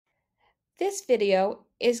This video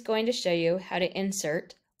is going to show you how to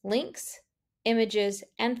insert links, images,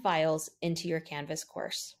 and files into your Canvas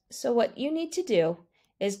course. So what you need to do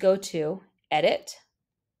is go to Edit.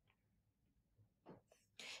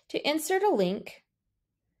 To insert a link,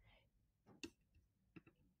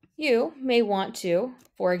 you may want to,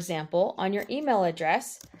 for example, on your email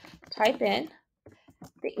address, type in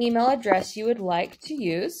the email address you would like to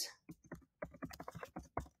use.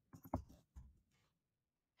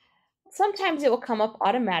 Sometimes it will come up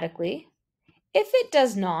automatically. If it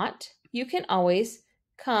does not, you can always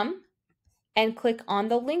come and click on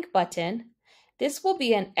the link button. This will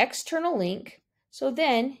be an external link, so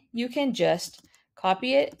then you can just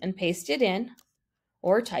copy it and paste it in,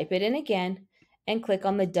 or type it in again and click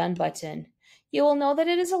on the Done button. You will know that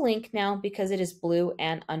it is a link now because it is blue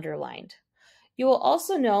and underlined. You will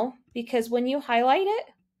also know because when you highlight it,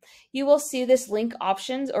 you will see this link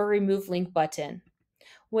options or remove link button,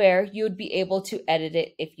 where you would be able to edit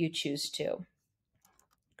it if you choose to.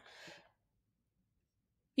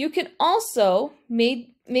 You can also,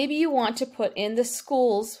 maybe you want to put in the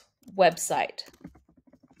school's website.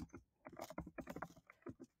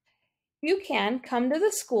 You can come to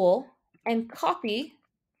the school and copy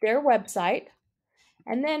their website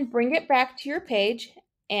and then bring it back to your page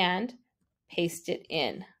and paste it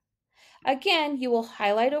in. Again, you will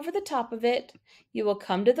highlight over the top of it. You will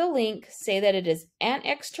come to the link, say that it is an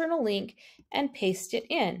external link, and paste it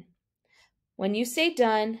in. When you say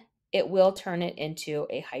done, it will turn it into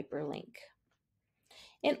a hyperlink.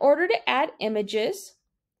 In order to add images,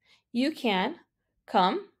 you can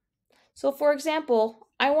come. So for example,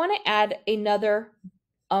 I want to add another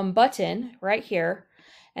button right here,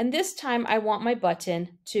 and this time I want my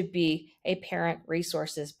button to be a parent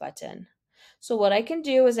resources button. So what I can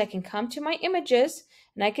do is I can come to my images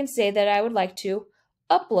and I can say that I would like to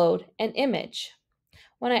upload an image.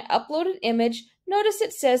 When I upload an image, notice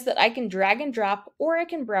it says that I can drag and drop or I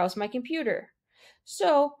can browse my computer.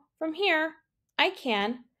 So from here, I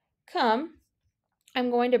can come,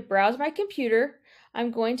 I'm going to browse my computer,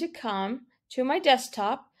 I'm going to come to my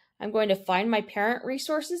desktop, I'm going to find my parent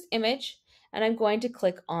resources image, and I'm going to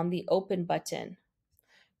click on the Open button.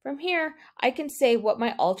 From here, I can say what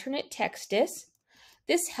my alternate text is.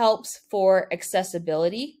 This helps for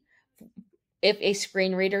accessibility if a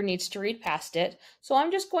screen reader needs to read past it. So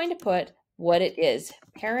I'm just going to put what it is,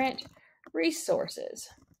 parent resources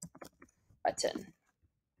button.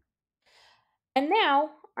 And now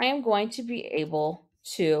I am going to be able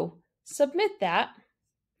to submit that,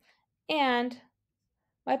 and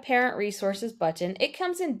my parent resources button, it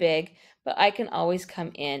comes in big, but I can always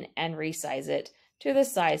come in and resize it to the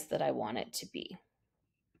size that I want it to be.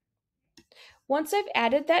 Once I've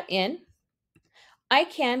added that in, I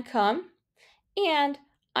can come and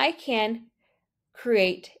I can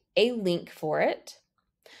create a link for it.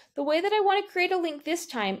 The way that I want to create a link this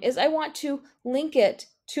time is I want to link it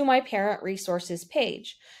to my parent resources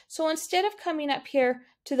page. So instead of coming up here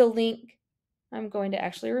to the link, I'm going to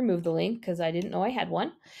actually remove the link because I didn't know I had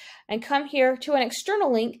one, and come here to an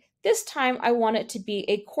external link. This time I want it to be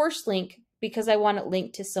a course link because I want it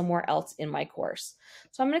linked to somewhere else in my course.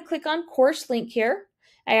 So I'm going to click on course link here.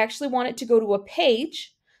 I actually want it to go to a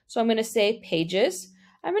page. So I'm going to say pages.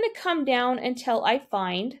 I'm going to come down until I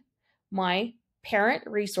find my parent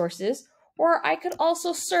resources, or I could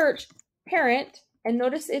also search parent, and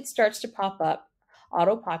notice it starts to pop up,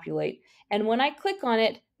 auto-populate. And when I click on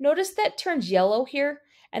it, notice that turns yellow here,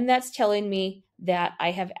 and that's telling me that I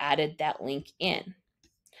have added that link in.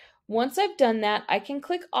 Once I've done that, I can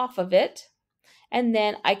click off of it, and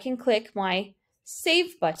then I can click my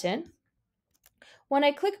Save button. When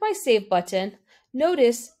I click my Save button,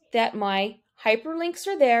 notice that my hyperlinks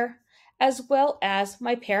are there, as well as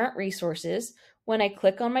my parent resources. When I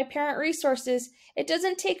click on my parent resources, it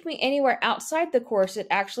doesn't take me anywhere outside the course. It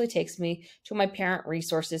actually takes me to my parent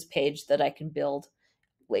resources page that I can build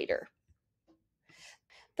later.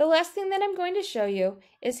 The last thing that I'm going to show you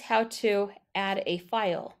is how to add a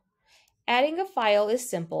file. Adding a file is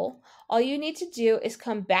simple. All you need to do is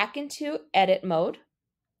come back into edit mode.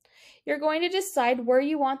 You're going to decide where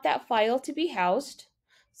you want that file to be housed.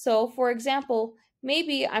 So for example,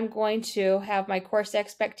 maybe I'm going to have my course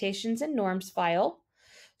expectations and norms file.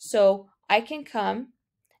 So I can come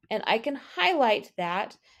and I can highlight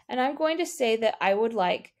that, and I'm going to say that I would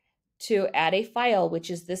like to add a file, which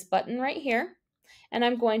is this button right here, and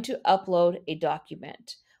I'm going to upload a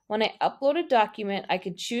document. When I upload a document, I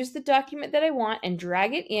could choose the document that I want and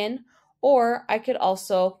drag it in, or I could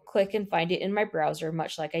also click and find it in my browser,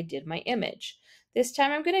 much like I did my image. This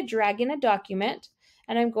time I'm going to drag in a document,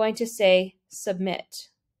 and I'm going to say submit.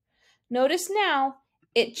 Notice now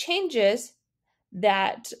it changes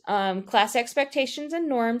that class expectations and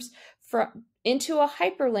norms into a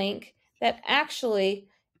hyperlink that actually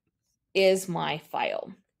is my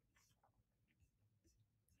file.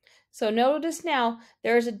 So notice now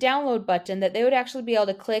there is a download button that they would actually be able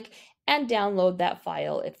to click and download that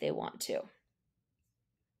file if they want to.